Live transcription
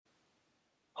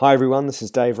Hi everyone, this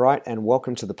is Dave Wright and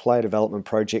welcome to the Player Development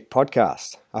Project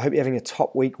podcast. I hope you're having a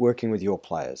top week working with your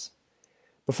players.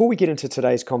 Before we get into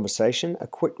today's conversation, a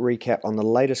quick recap on the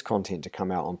latest content to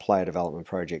come out on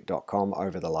playerdevelopmentproject.com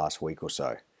over the last week or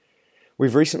so.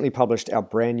 We've recently published our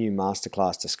brand new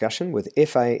masterclass discussion with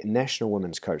FA National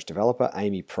Women's Coach Developer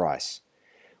Amy Price.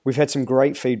 We've had some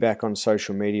great feedback on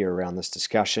social media around this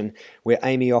discussion, where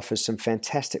Amy offers some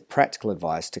fantastic practical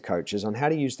advice to coaches on how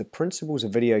to use the principles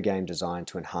of video game design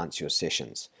to enhance your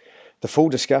sessions. The full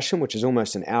discussion, which is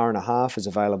almost an hour and a half, is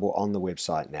available on the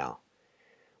website now.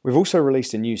 We've also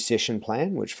released a new session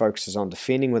plan, which focuses on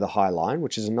defending with a high line,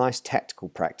 which is a nice tactical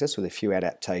practice with a few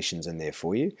adaptations in there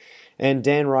for you. And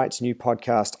Dan Wright's new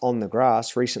podcast, On the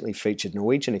Grass, recently featured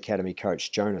Norwegian Academy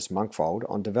coach Jonas Munkvold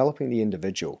on developing the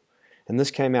individual. And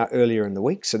this came out earlier in the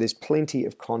week, so there's plenty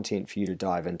of content for you to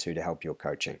dive into to help your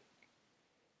coaching.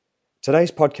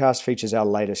 Today's podcast features our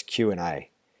latest Q&A.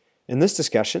 In this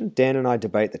discussion, Dan and I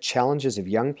debate the challenges of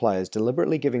young players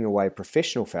deliberately giving away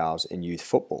professional fouls in youth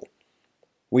football.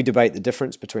 We debate the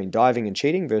difference between diving and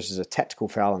cheating versus a tactical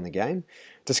foul in the game,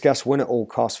 discuss win at all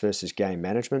costs versus game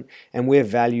management, and where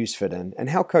values fit in, and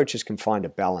how coaches can find a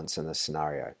balance in this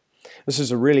scenario. This is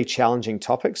a really challenging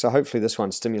topic, so hopefully this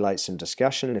one stimulates some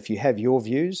discussion, and if you have your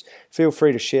views, feel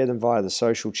free to share them via the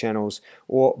social channels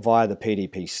or via the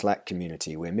PDP Slack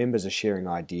community, where members are sharing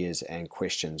ideas and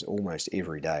questions almost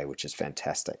every day, which is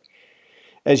fantastic.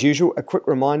 As usual, a quick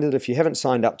reminder that if you haven't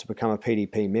signed up to become a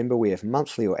PDP member, we have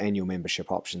monthly or annual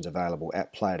membership options available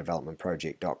at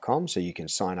playerdevelopmentproject.com, so you can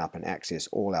sign up and access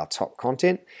all our top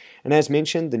content. And as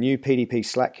mentioned, the new PDP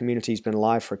Slack community has been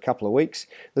live for a couple of weeks.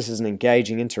 This is an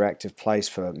engaging, interactive place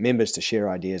for members to share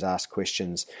ideas, ask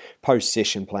questions, post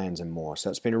session plans and more.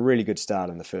 So it's been a really good start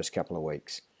in the first couple of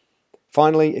weeks.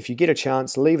 Finally, if you get a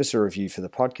chance, leave us a review for the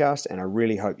podcast, and I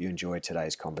really hope you enjoyed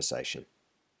today's conversation.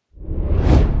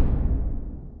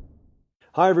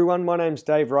 Hi everyone, my name's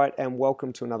Dave Wright and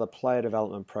welcome to another Player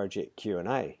Development Project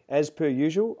Q&A. As per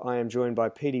usual, I am joined by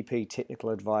PDP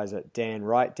Technical Advisor Dan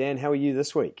Wright. Dan, how are you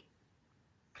this week?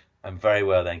 I'm very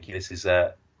well, thank you. This is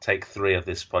take 3 of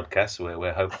this podcast, so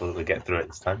we're hopeful that we'll get through it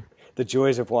this time. The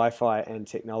joys of Wi-Fi and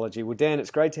technology. Well, Dan,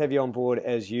 it's great to have you on board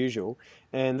as usual.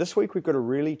 And this week we've got a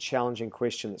really challenging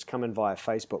question that's come in via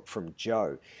Facebook from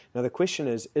Joe. Now the question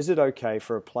is it okay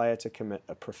for a player to commit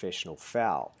a professional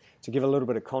foul? To give a little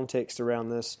bit of context around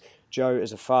this, Joe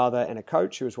is a father and a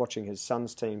coach who was watching his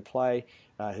son's team play.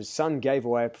 His son gave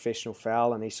away a professional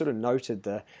foul, and he sort of noted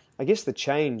the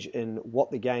change in what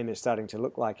the game is starting to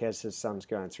look like as his son's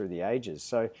going through the ages.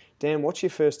 So, Dan, what's your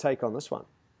first take on this one?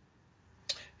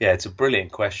 Yeah, it's a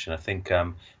brilliant question. I think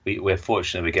we're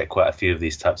fortunate we get quite a few of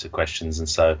these types of questions, and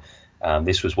so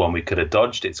this was one we could have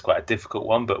dodged. It's quite a difficult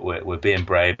one, but we're being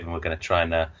brave and we're going to try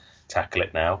and tackle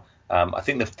it now. I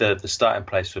think the starting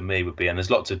place for me would be, and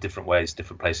there's lots of different ways,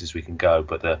 different places we can go,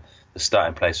 but the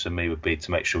starting place for me would be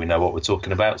to make sure we know what we're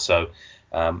talking about. So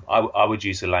I would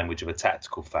use the language of a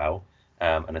tactical foul,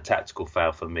 and a tactical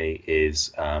foul for me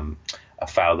is a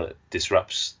foul that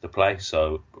disrupts the play,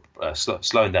 so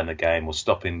slowing down the game or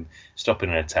stopping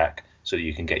an attack so that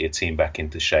you can get your team back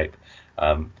into shape.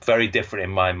 Very different in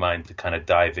my mind to kind of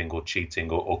diving or cheating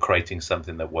or creating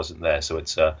something that wasn't there. So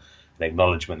it's an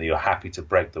acknowledgement that you're happy to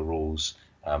break the rules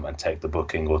and take the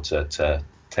booking or to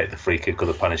take the free kick or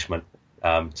the punishment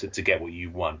to get what you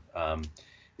want.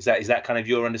 Is that kind of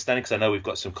your understanding? Because I know we've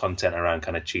got some content around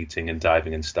kind of cheating and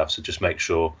diving and stuff. So just make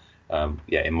sure,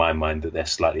 in my mind, that they're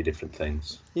slightly different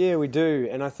things. Yeah, we do.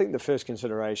 And I think the first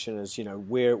consideration is,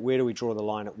 where do we draw the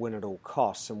line at win at all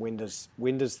costs? And when does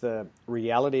the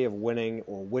reality of winning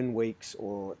or win weeks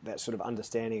or that sort of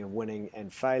understanding of winning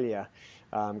and failure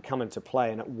come into play,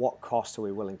 and at what cost are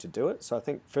we willing to do it? So I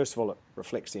think, first of all, it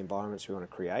reflects the environments we want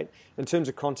to create. In terms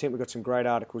of content, we've got some great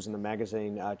articles in the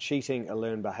magazine, Cheating, a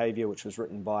Learned Behaviour, which was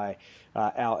written by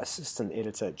our assistant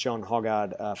editor, John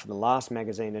Hoggard, for the last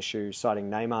magazine issue, citing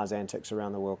Neymar's antics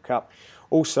around the World Cup.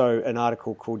 Also, an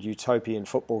article called Utopian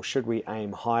Football, Should We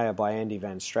Aim Higher by Andy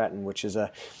Van Straten, which is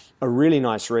a really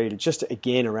nice read, just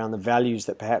again around the values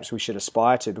that perhaps we should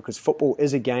aspire to, because football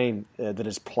is a game that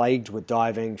is plagued with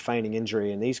diving, feigning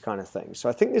injury, and these kind of things. So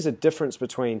I think there's a difference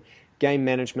between game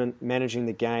management, managing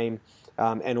the game,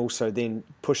 and also then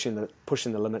pushing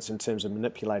the limits in terms of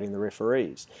manipulating the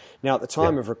referees. Now, at the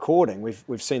time of recording,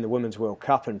 we've seen the Women's World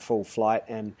Cup in full flight,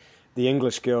 and the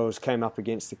English girls came up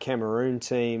against the Cameroon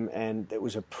team, and it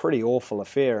was a pretty awful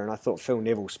affair. And I thought Phil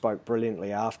Neville spoke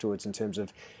brilliantly afterwards in terms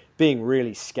of being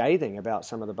really scathing about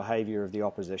some of the behaviour of the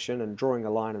opposition and drawing a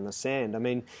line in the sand. I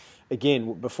mean,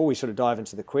 again, before we sort of dive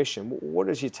into the question, what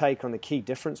is your take on the key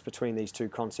difference between these two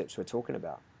concepts we're talking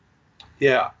about?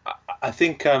 Yeah, I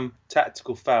think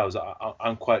tactical fouls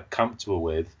I'm quite comfortable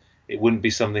with. It wouldn't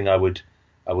be something I would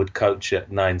coach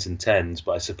at nines and tens,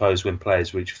 but I suppose when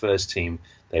players reach first team,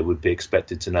 they would be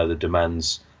expected to know the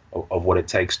demands of what it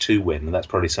takes to win, and that's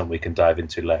probably something we can dive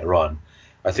into later on.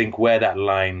 I think where that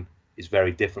line is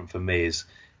very different for me is,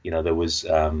 there was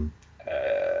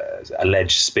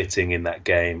alleged spitting in that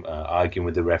game, arguing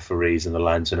with the referees and the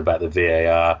linesman about the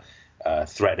VAR,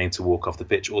 threatening to walk off the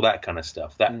pitch, all that kind of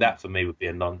stuff. That for me would be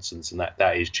a nonsense, and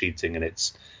that is cheating, and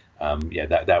it's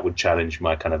that would challenge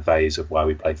my kind of values of why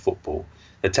we play football.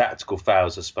 The tactical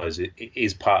fouls, I suppose, it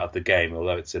is part of the game,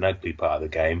 although it's an ugly part of the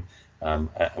game, and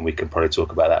we can probably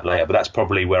talk about that later. But that's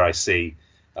probably where I see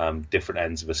different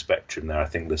ends of a spectrum there. I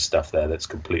think there's stuff there that's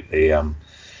completely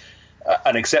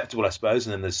unacceptable, I suppose,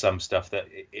 and then there's some stuff that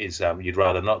is you'd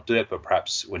rather not do it, but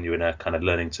perhaps when you're in a kind of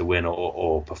learning to win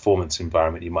or performance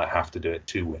environment, you might have to do it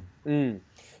to win.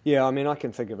 Yeah, I mean, I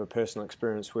can think of a personal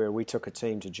experience where we took a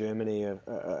team to Germany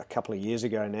a couple of years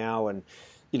ago now, and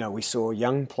we saw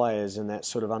young players in that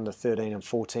sort of under 13 and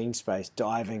 14 space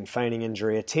diving, feigning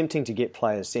injury, attempting to get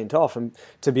players sent off. And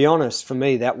to be honest, for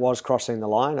me, that was crossing the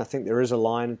line. I think there is a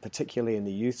line, particularly in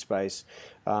the youth space,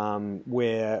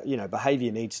 where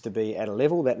behaviour needs to be at a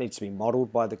level that needs to be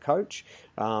modelled by the coach,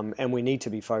 and we need to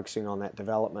be focusing on that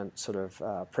development sort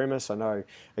of premise. I know,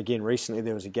 again, recently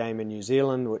there was a game in New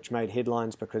Zealand which made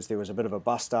headlines because there was a bit of a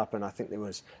bust-up, and I think there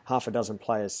was half a dozen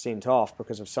players sent off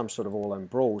because of some sort of all-in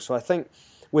brawl. So I think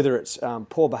whether it's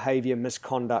poor behaviour,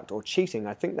 misconduct or cheating,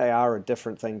 I think they are a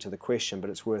different thing to the question, but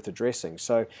it's worth addressing.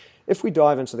 So if we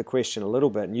dive into the question a little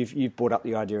bit, and you've brought up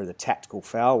the idea of the tactical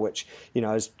foul, which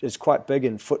is quite big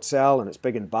in futsal and it's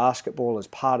big in basketball as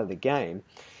part of the game.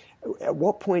 At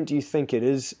what point do you think it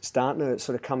is starting to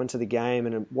sort of come into the game,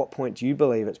 and at what point do you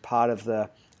believe it's part of the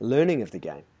learning of the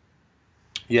game?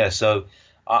 Yeah, so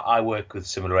I work with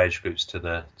similar age groups to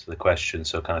the question,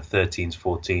 so kind of 13s,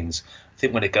 14s. I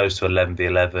think when it goes to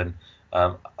 11v11,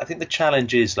 I think the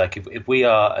challenge is, like, if we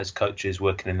are, as coaches,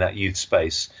 working in that youth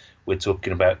space, we're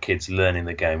talking about kids learning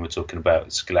the game, we're talking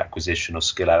about skill acquisition or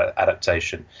skill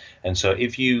adaptation. And so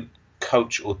if you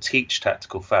coach or teach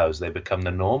tactical fouls, they become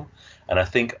the norm. And I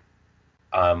think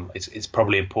it's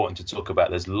probably important to talk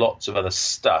about there's lots of other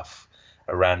stuff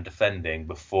around defending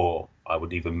before I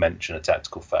would even mention a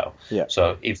tactical foul. Yeah.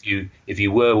 So if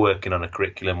you were working on a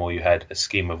curriculum or you had a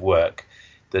scheme of work,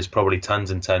 there's probably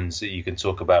tons and tons that you can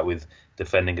talk about with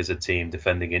defending as a team,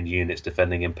 defending in units,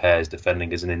 defending in pairs,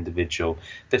 defending as an individual,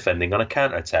 defending on a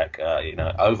counter-attack,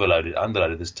 overloaded,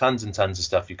 underloaded. There's tons and tons of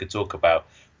stuff you could talk about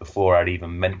before I'd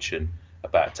even mention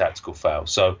about a tactical foul.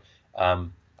 So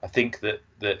I think that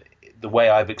the way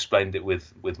I've explained it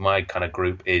with my kind of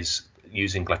group is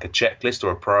using like a checklist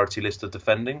or a priority list of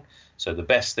defending. So the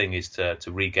best thing is to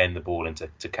regain the ball and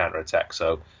to counter-attack.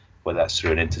 So whether that's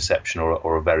through an interception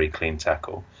or a very clean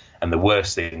tackle. And the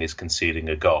worst thing is conceding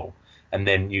a goal. And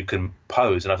then you can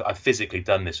pose, and I've physically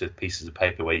done this with pieces of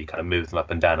paper where you kind of move them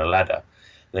up and down a ladder.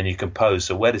 Then you can pose,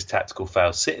 so where does tactical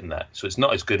foul sit in that? So it's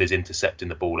not as good as intercepting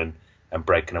the ball and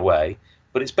breaking away,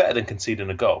 but it's better than conceding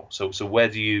a goal. So where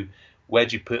do you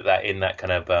put that in that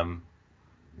kind of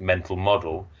mental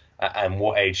model? And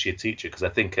what age do you teach it? Because I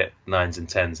think at 9s and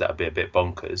 10s, that would be a bit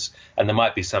bonkers. And there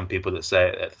might be some people that say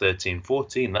at 13,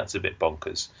 14, that's a bit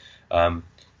bonkers.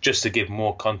 Just to give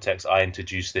more context, I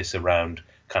introduced this around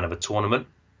kind of a tournament.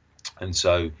 And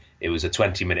so it was a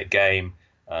 20-minute game.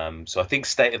 So I think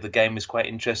state of the game is quite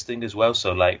interesting as well.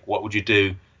 So like, what would you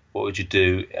do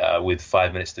with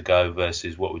 5 minutes to go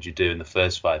versus what would you do in the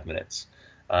first 5 minutes?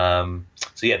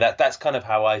 So yeah, that's kind of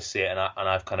how I see it, and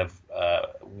I've kind of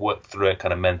worked through it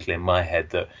kind of mentally in my head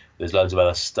that there's loads of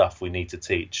other stuff we need to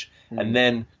teach. And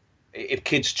then if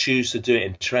kids choose to do it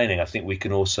in training, I think we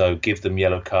can also give them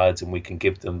yellow cards and we can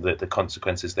give them the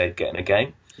consequences they'd get in a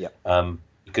game. Yeah.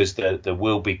 Because there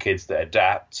will be kids that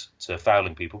adapt to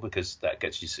fouling people because that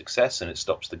gets you success and it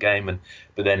stops the game.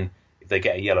 But then if they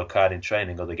get a yellow card in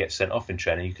training or they get sent off in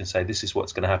training, you can say this is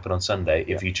what's going to happen on Sunday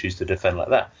if you choose to defend like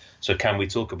that. So can we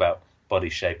talk about body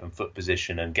shape and foot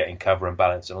position and getting cover and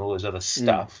balance and all those other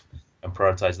stuff and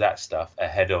prioritize that stuff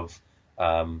ahead of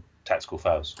tactical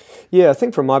fouls? Yeah, I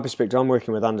think from my perspective, I'm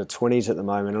working with under 20s at the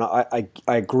moment, and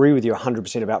I agree with you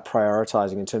 100% about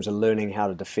prioritising in terms of learning how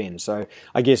to defend. So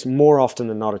I guess more often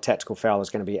than not, a tactical foul is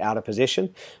going to be out of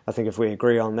possession. I think if we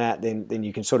agree on that, then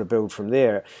you can sort of build from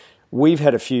there. We've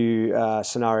had a few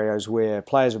scenarios where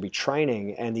players will be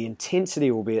training and the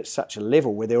intensity will be at such a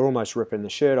level where they're almost ripping the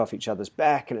shirt off each other's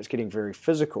back and it's getting very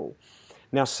physical.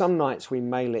 Now, some nights we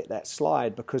may let that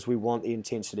slide because we want the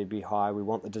intensity to be high, we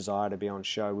want the desire to be on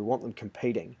show, we want them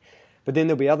competing. But then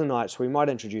there'll be other nights we might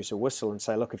introduce a whistle and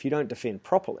say, look, if you don't defend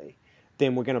properly,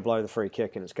 then we're going to blow the free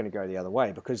kick and it's going to go the other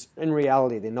way. Because in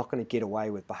reality, they're not going to get away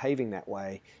with behaving that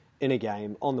way in a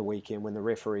game on the weekend when the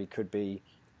referee could be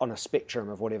on a spectrum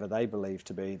of whatever they believe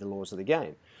to be the laws of the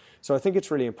game. So I think it's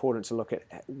really important to look at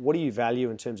what do you value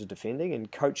in terms of defending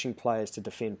and coaching players to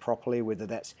defend properly, whether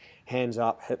that's hands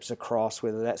up, hips across,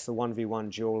 whether that's the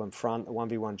 1v1 duel in front, the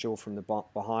 1v1 duel from the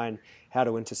behind, how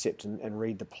to intercept and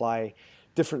read the play,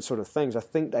 different sort of things. I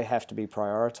think they have to be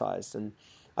prioritised. And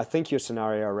I think your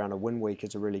scenario around a win week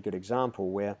is a really good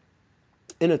example where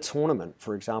in a tournament,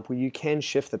 for example, you can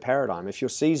shift the paradigm. If your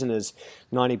season is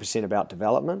 90% about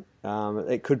development,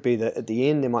 it could be that at the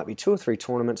end there might be 2 or 3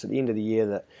 tournaments at the end of the year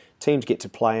that teams get to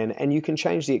play in, and you can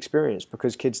change the experience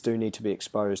because kids do need to be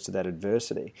exposed to that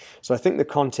adversity. So I think the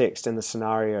context and the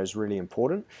scenario is really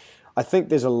important. I think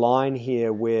there's a line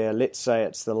here where, let's say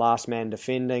it's the last man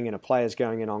defending and a player's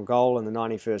going in on goal in the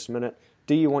 91st minute.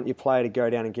 Do you want your player to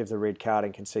go down and give the red card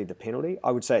and concede the penalty?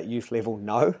 I would say at youth level,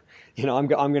 no. I'm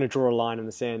going to draw a line in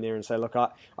the sand there and say, look,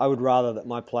 I would rather that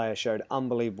my player showed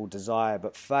unbelievable desire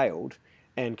but failed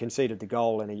and conceded the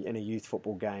goal in a youth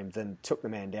football game than took the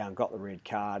man down, got the red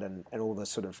card and all the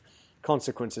sort of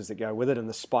consequences that go with it and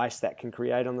the spice that can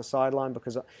create on the sideline,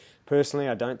 because personally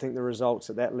I don't think the results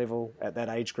at that level, at that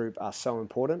age group, are so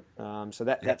important. So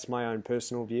that's my own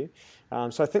personal view.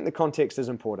 So I think the context is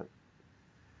important.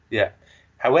 Yeah.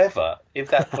 However, if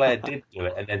that player did do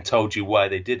it and then told you why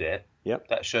they did it, yep,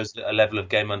 that shows a level of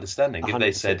game understanding. 100%. If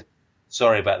they said,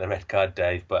 sorry about the red card,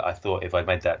 Dave, but I thought if I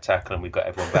made that tackle and we got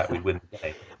everyone back, we'd win the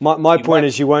game. My point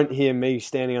is you won't hear me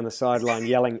standing on the sideline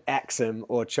yelling, axe him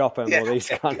or chop him or these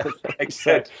kind of things.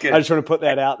 So I just want to put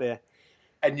that out there.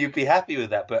 And you'd be happy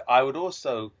with that. But I would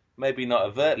also, maybe not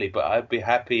overtly, but I'd be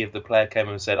happy if the player came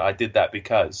and said, I did that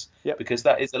because. Yep. Because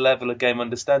that is a level of game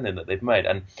understanding that they've made.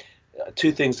 And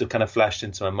 2 things have kind of flashed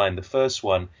into my mind. The first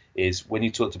one is when you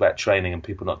talked about training and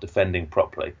people not defending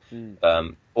properly.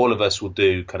 All of us will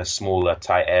do kind of smaller,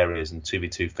 tight areas and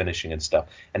 2v2 finishing and stuff.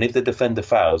 And if the defender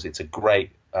fouls, it's a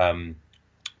great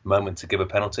moment to give a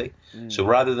penalty. So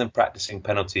rather than practicing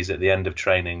penalties at the end of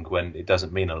training when it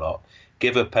doesn't mean a lot,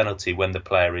 give a penalty when the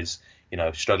player is,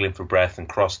 struggling for breath and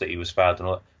cross that he was fouled and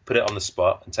all that. Put it on the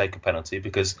spot and take a penalty,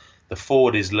 because the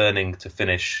forward is learning to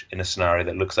finish in a scenario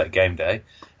that looks like game day,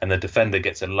 and the defender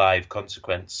gets a live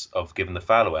consequence of giving the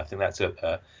foul away. I think that's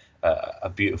a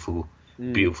beautiful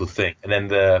thing. And then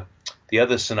the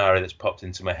other scenario that's popped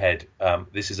into my head,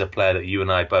 this is a player that you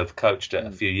and I both coached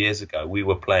a few years ago. We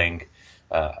were playing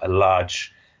a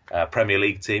large Premier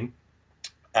League team,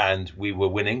 and we were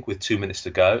winning with 2 minutes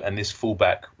to go, and this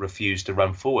fullback refused to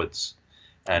run forwards.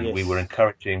 And yes, we were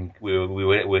encouraging, we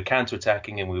were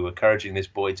counter-attacking, and we were encouraging this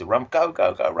boy to run, go,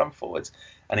 run forwards.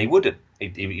 And he wouldn't.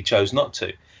 He chose not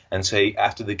to. And so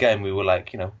after the game, we were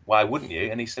like, why wouldn't you?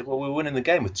 And he said, well, we were winning the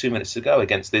game with 2 minutes to go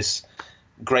against this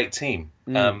great team.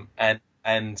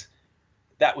 And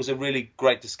that was a really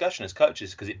great discussion as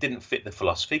coaches, because it didn't fit the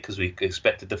philosophy, because we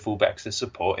expected the fullbacks to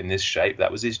support in this shape.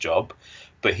 That was his job.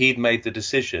 But he'd made the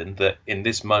decision that in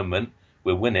this moment,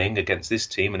 we're winning against this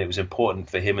team, and it was important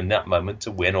for him in that moment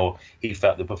to win, or he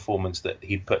felt the performance that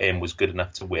he'd put in was good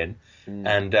enough to win.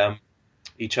 And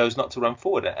he chose not to run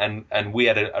forward. And we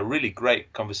had a really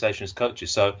great conversation as coaches.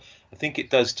 So I think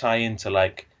it does tie into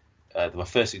my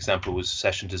first example was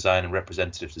session design and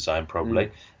representative design probably.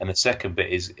 And the second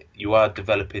bit is you are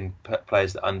developing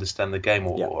players that understand the game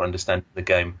or understand the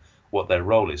game, what their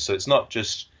role is. So it's not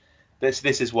just,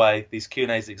 this is why these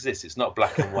Q&As exist. It's not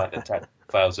black and white that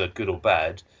files are good or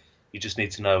bad. You just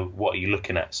need to know what are you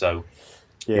looking at. So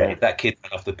if that kid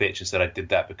went off the pitch and said I did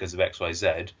that because of X, Y,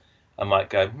 Z, I might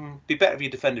go, be better if you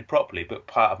defended properly. But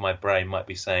part of my brain might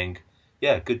be saying,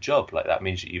 yeah, good job. Like that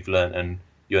means that you've learned and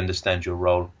you understand your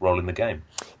role in the game.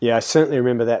 Yeah, I certainly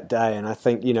remember that day, and I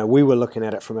think, we were looking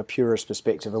at it from a purist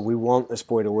perspective, and we want this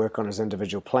boy to work on his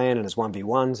individual plan and his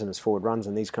 1v1s and his forward runs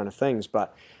and these kind of things,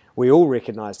 but we all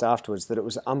recognised afterwards that it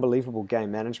was unbelievable game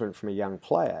management from a young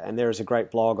player. And there is a great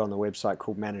blog on the website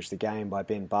called Manage the Game by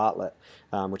Ben Bartlett,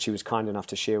 which he was kind enough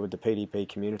to share with the PDP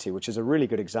community, which is a really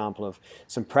good example of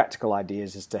some practical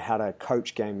ideas as to how to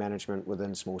coach game management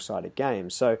within small-sided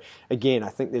games. So again, I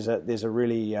think there's a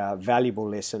really valuable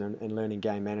lesson in learning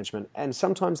game management, and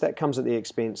sometimes that comes at the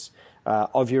expense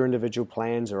of your individual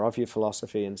plans or of your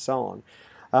philosophy and so on.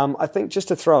 I think just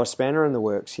to throw a spanner in the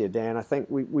works here, Dan, I think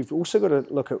we've also got to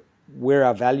look at where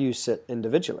our values sit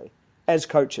individually, as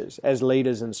coaches, as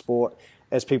leaders in sport,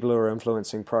 as people who are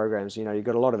influencing programs. You've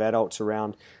got a lot of adults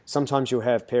around. Sometimes you'll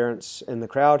have parents in the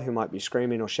crowd who might be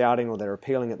screaming or shouting, or they're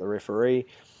appealing at the referee.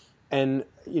 And,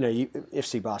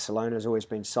 FC Barcelona has always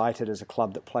been cited as a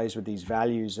club that plays with these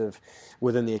values of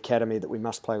within the academy that we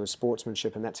must play with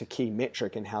sportsmanship, and that's a key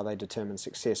metric in how they determine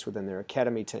success within their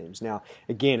academy teams. Now,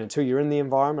 again, until you're in the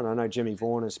environment, I know Jimmy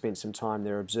Vaughan has spent some time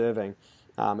there observing.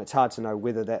 It's hard to know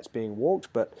whether that's being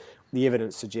walked, but the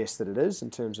evidence suggests that it is in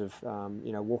terms of,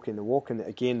 walking the walk. And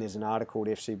again, there's an article called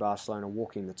FC Barcelona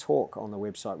Walking the Talk on the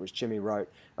website, which Jimmy wrote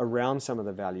around some of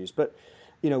the values. But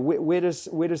where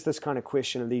does this kind of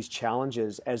question of these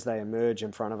challenges as they emerge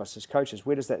in front of us as coaches,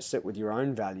 where does that sit with your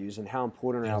own values, and how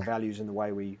important are our values in the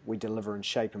way we deliver and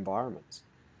shape environments?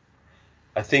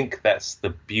 I think that's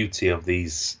the beauty of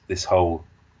this whole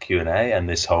Q&A and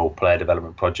this whole player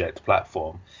development project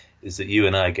platform, is that you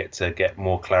and I get to get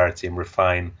more clarity and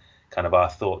refine kind of our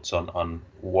thoughts on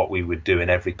what we would do in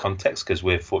every context, because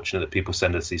we're fortunate that people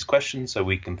send us these questions so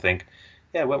we can think,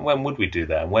 yeah, when would we do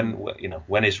that? And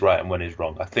when is right and when is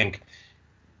wrong? I think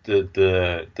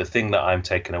the thing that I'm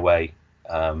taking away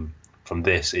from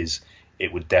this is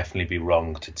it would definitely be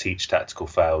wrong to teach tactical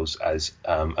fouls as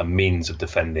a means of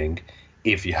defending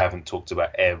if you haven't talked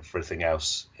about everything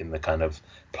else in the kind of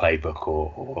playbook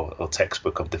or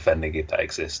textbook of defending, if that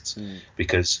exists.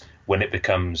 Because when it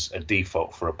becomes a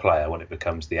default for a player, when it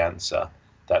becomes the answer,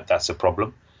 that's a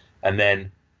problem. And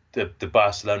then the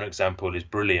Barcelona example is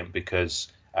brilliant because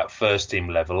at first team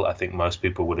level, I think most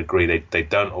people would agree they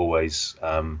don't always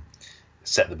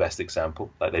set the best example.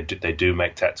 Like they do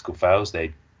make tactical fouls.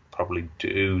 They probably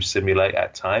do simulate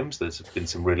at times. There's been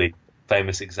some really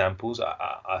famous examples.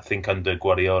 I think under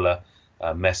Guardiola,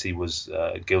 Messi was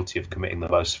guilty of committing the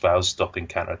most fouls, stopping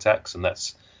counterattacks, and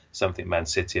that's something Man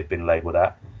City have been labelled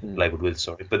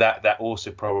with. But that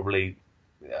also probably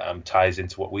ties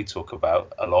into what we talk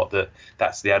about a lot.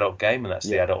 That's the adult game and that's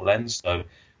the adult lens. So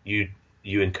you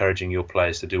encouraging your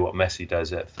players to do what Messi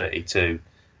does at 32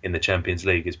 in the Champions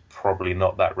League is probably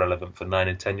not that relevant for 9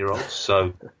 and 10-year-olds.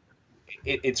 So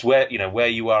it's where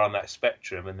you are on that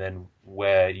spectrum, and then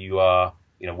where you are,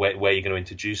 where you're going to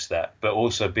introduce that, but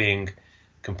also being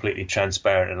completely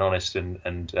transparent and honest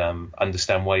and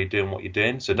understand why you're doing what you're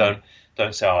doing. So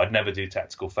don't say, I'd never do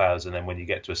tactical fouls, and then when you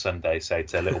get to a Sunday, say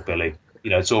to little Billy,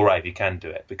 it's all right if you can do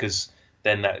it, because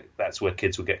then that's where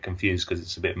kids will get confused, because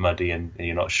it's a bit muddy and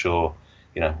you're not sure,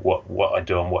 what I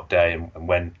do on what day and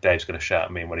when Dave's going to shout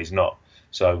at me and when he's not.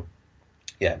 So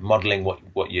modeling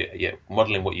what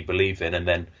you believe in, and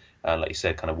then like you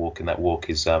said, kind of walking that walk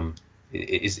is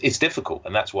it's difficult,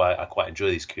 and that's why I quite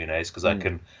enjoy these Q&As, because I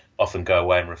can often go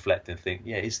away and reflect and think,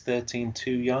 is 13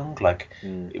 too young? Like,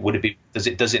 would it be?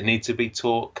 Does it need to be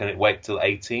taught? Can it wait till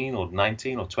 18 or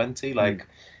 19 or 20? Like,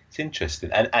 it's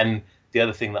interesting. And the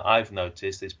other thing that I've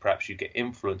noticed is perhaps you get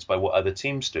influenced by what other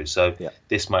teams do. So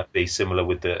this might be similar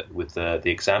with the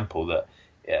example that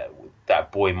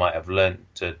that boy might have learned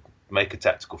to make a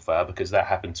tactical foul because that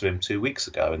happened to him 2 weeks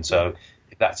ago, and so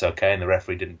if that's okay and the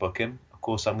referee didn't book him, of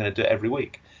course I'm going to do it every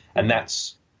week. And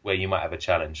that's where you might have a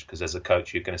challenge, because as a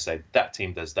coach you're going to say that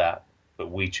team does that, but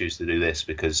we choose to do this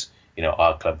because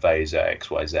our club values are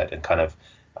X, Y, Z, and kind of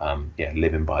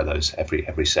living by those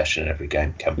every session and every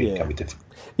game can be difficult.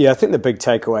 Yeah, I think the big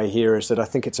takeaway here is that I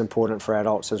think it's important for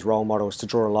adults as role models to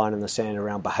draw a line in the sand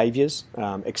around behaviours,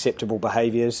 acceptable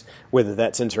behaviours, whether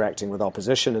that's interacting with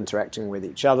opposition, interacting with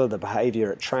each other, the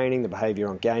behaviour at training, the behaviour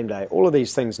on game day. All of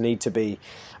these things need to be,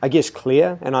 I guess,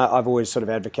 clear. And I've always sort of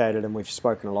advocated, and we've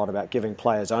spoken a lot about giving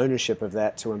players ownership of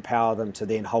that to empower them to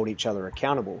then hold each other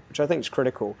accountable, which I think is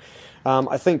critical.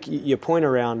 I think your point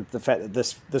around the fact that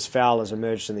this foul has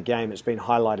emerged in the game, it's been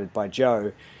highlighted by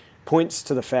Joe, points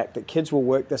to the fact that kids will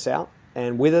work this out,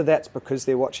 and whether that's because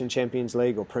they're watching Champions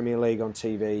League or Premier League on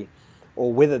TV,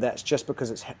 or whether that's just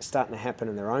because it's starting to happen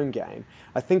in their own game,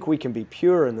 I think we can be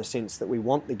pure in the sense that we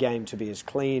want the game to be as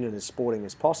clean and as sporting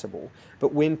as possible.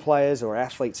 But when players or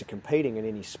athletes are competing in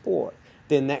any sport,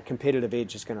 then that competitive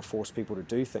edge is going to force people to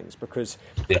do things, because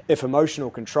if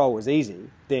emotional control was easy,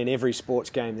 then every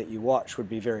sports game that you watch would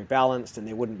be very balanced and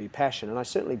there wouldn't be passion. And I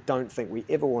certainly don't think we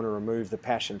ever want to remove the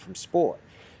passion from sport.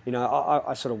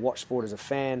 I sort of watch sport as a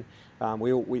fan.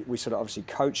 We sort of obviously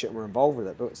coach it and we're involved with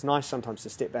it, but it's nice sometimes to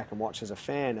step back and watch as a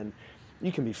fan, and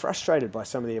you can be frustrated by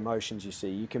some of the emotions you see.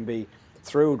 You can be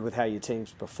thrilled with how your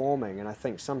team's performing, and I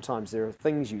think sometimes there are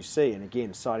things you see, and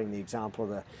again, citing the example of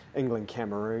the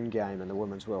England-Cameroon game in the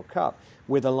Women's World Cup,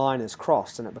 where the line is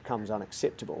crossed and it becomes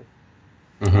unacceptable.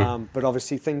 But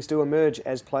obviously things do emerge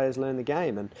as players learn the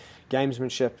game, and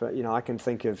gamesmanship, I can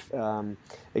think of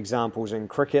examples in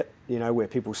cricket, where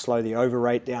people slow the over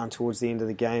rate down towards the end of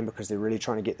the game because they're really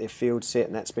trying to get their field set,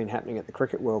 and that's been happening at the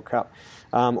Cricket World Cup.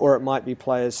 Or it might be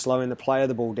players slowing the play of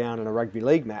the ball down in a rugby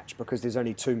league match because there's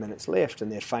only 2 minutes left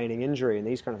and they're feigning injury and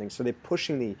these kind of things. So they're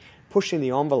pushing the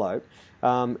envelope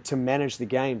to manage the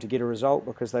game to get a result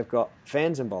because they've got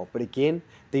fans involved. But again,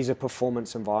 these are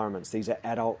performance environments. These are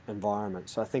adult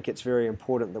environments. So I think it's very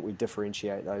important that we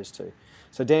differentiate those two.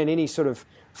 So Dan, any sort of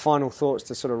final thoughts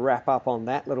to sort of wrap up on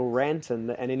that little rant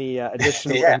and any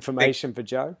additional information for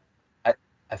Joe?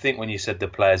 I think when you said the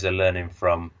players are learning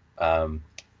from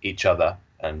each other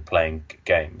and playing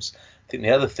games, I think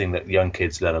the other thing that young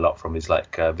kids learn a lot from is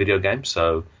like video games.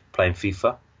 So playing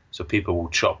FIFA. So people will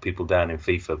chop people down in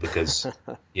FIFA because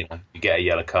you get a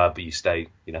yellow card, but you stay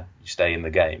in the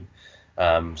game.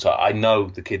 So I know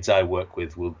the kids I work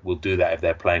with will do that if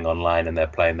they're playing online and they're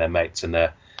playing their mates and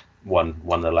they're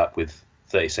 1-0 up with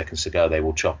 30 seconds to go. They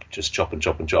will chop and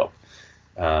chop.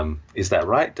 Is that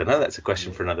right? Don't know. That's a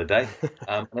question for another day.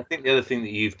 And I think the other thing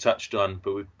that you've touched on,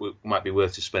 but we might be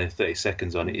worth just spending 30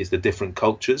 seconds on it, is the different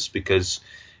cultures, because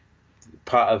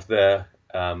part of the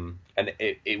and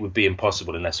it would be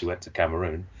impossible unless we went to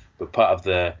Cameroon. But part of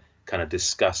the kind of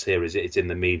discuss here is it's in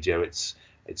the media. It's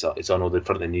on all the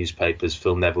front of the newspapers.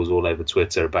 Phil Neville's all over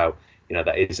Twitter about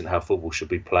that isn't how football should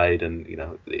be played, and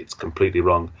it's completely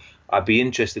wrong. I'd be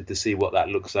interested to see what that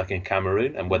looks like in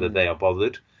Cameroon and whether they are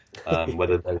bothered,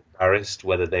 whether they're embarrassed,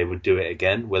 whether they would do it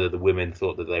again, whether the women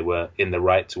thought that they were in the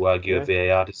right to argue a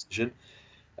VAR decision.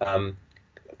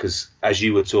 Because as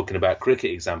you were talking about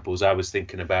cricket examples, I was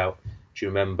thinking about, do you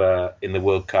remember in the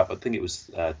World Cup, I think it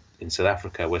was in South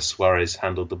Africa, where Suarez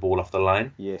handled the ball off the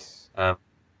line? Yes.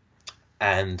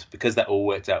 And because that all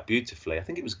worked out beautifully, I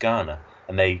think it was Ghana,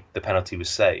 and the penalty was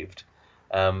saved.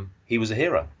 He was a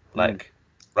hero.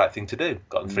 Right thing to do.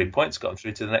 Got him 3 points, got him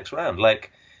through to the next round.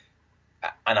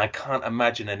 And I can't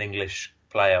imagine an English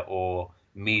player or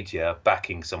media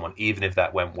backing someone, even if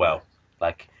that went well.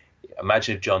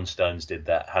 Imagine if John Stones did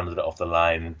that, handled it off the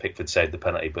line, and Pickford saved the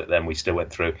penalty, but then we still went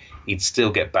through. He'd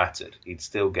still get battered. He'd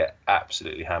still get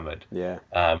absolutely hammered. Yeah.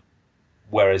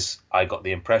 Whereas I got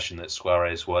the impression that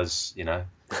Suarez was,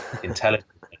 intelligent.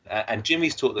 And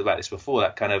Jimmy's talked about this before,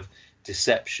 that kind of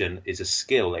deception is a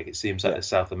skill. It seems like the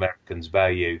South Americans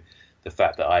value the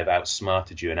fact that I've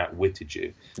outsmarted you and outwitted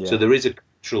you. Yeah. So there is a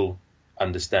cultural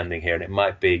understanding here, and it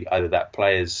might be either that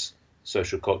player's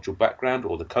social cultural background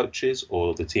or the coaches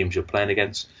or the teams you're playing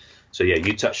against. So yeah,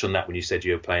 you touched on that when you said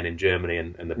you were playing in Germany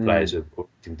and the players are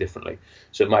acting differently.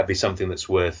 So it might be something that's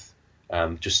worth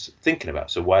just thinking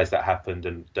about. So why has that happened,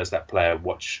 and does that player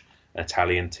watch an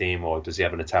Italian team, or does he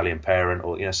have an Italian parent,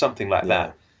 or something like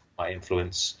that might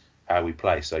influence how we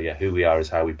play. So yeah, who we are is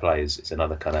how we play is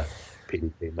another kind of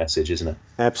PDP message, isn't it?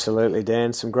 Absolutely,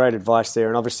 Dan. Some great advice there.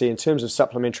 And obviously, in terms of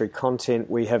supplementary content,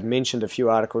 we have mentioned a few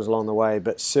articles along the way,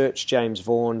 but search James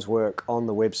Vaughan's work on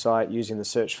the website using the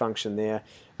search function there.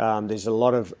 There's a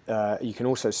lot of, you can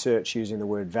also search using the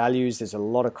word values. There's a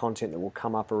lot of content that will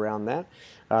come up around that.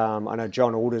 I know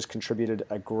John Alders contributed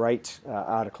a great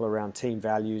article around team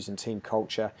values and team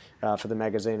culture for the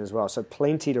magazine as well. So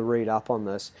plenty to read up on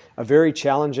this. A very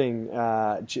challenging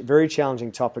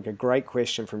topic, a great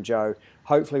question from Joe.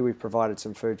 Hopefully we've provided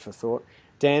some food for thought.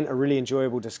 Dan, a really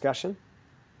enjoyable discussion.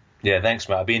 Yeah, thanks,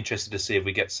 Matt. I'd be interested to see if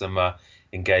we get some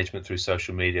engagement through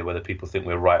social media, whether people think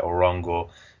we're right or wrong, or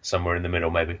somewhere in the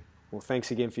middle maybe. Well, thanks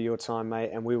again for your time,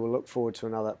 mate, and we will look forward to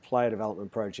another Player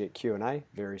Development Project Q&A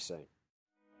very soon.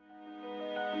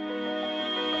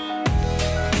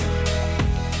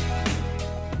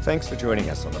 Thanks for joining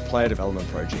us on the Player Development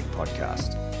Project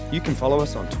podcast. You can follow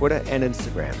us on Twitter and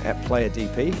Instagram at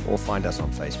PlayerDP, or find us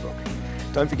on Facebook.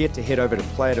 Don't forget to head over to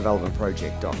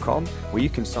playerdevelopmentproject.com, where you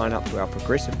can sign up to our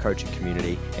progressive coaching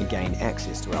community and gain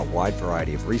access to our wide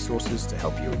variety of resources to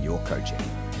help you in your coaching.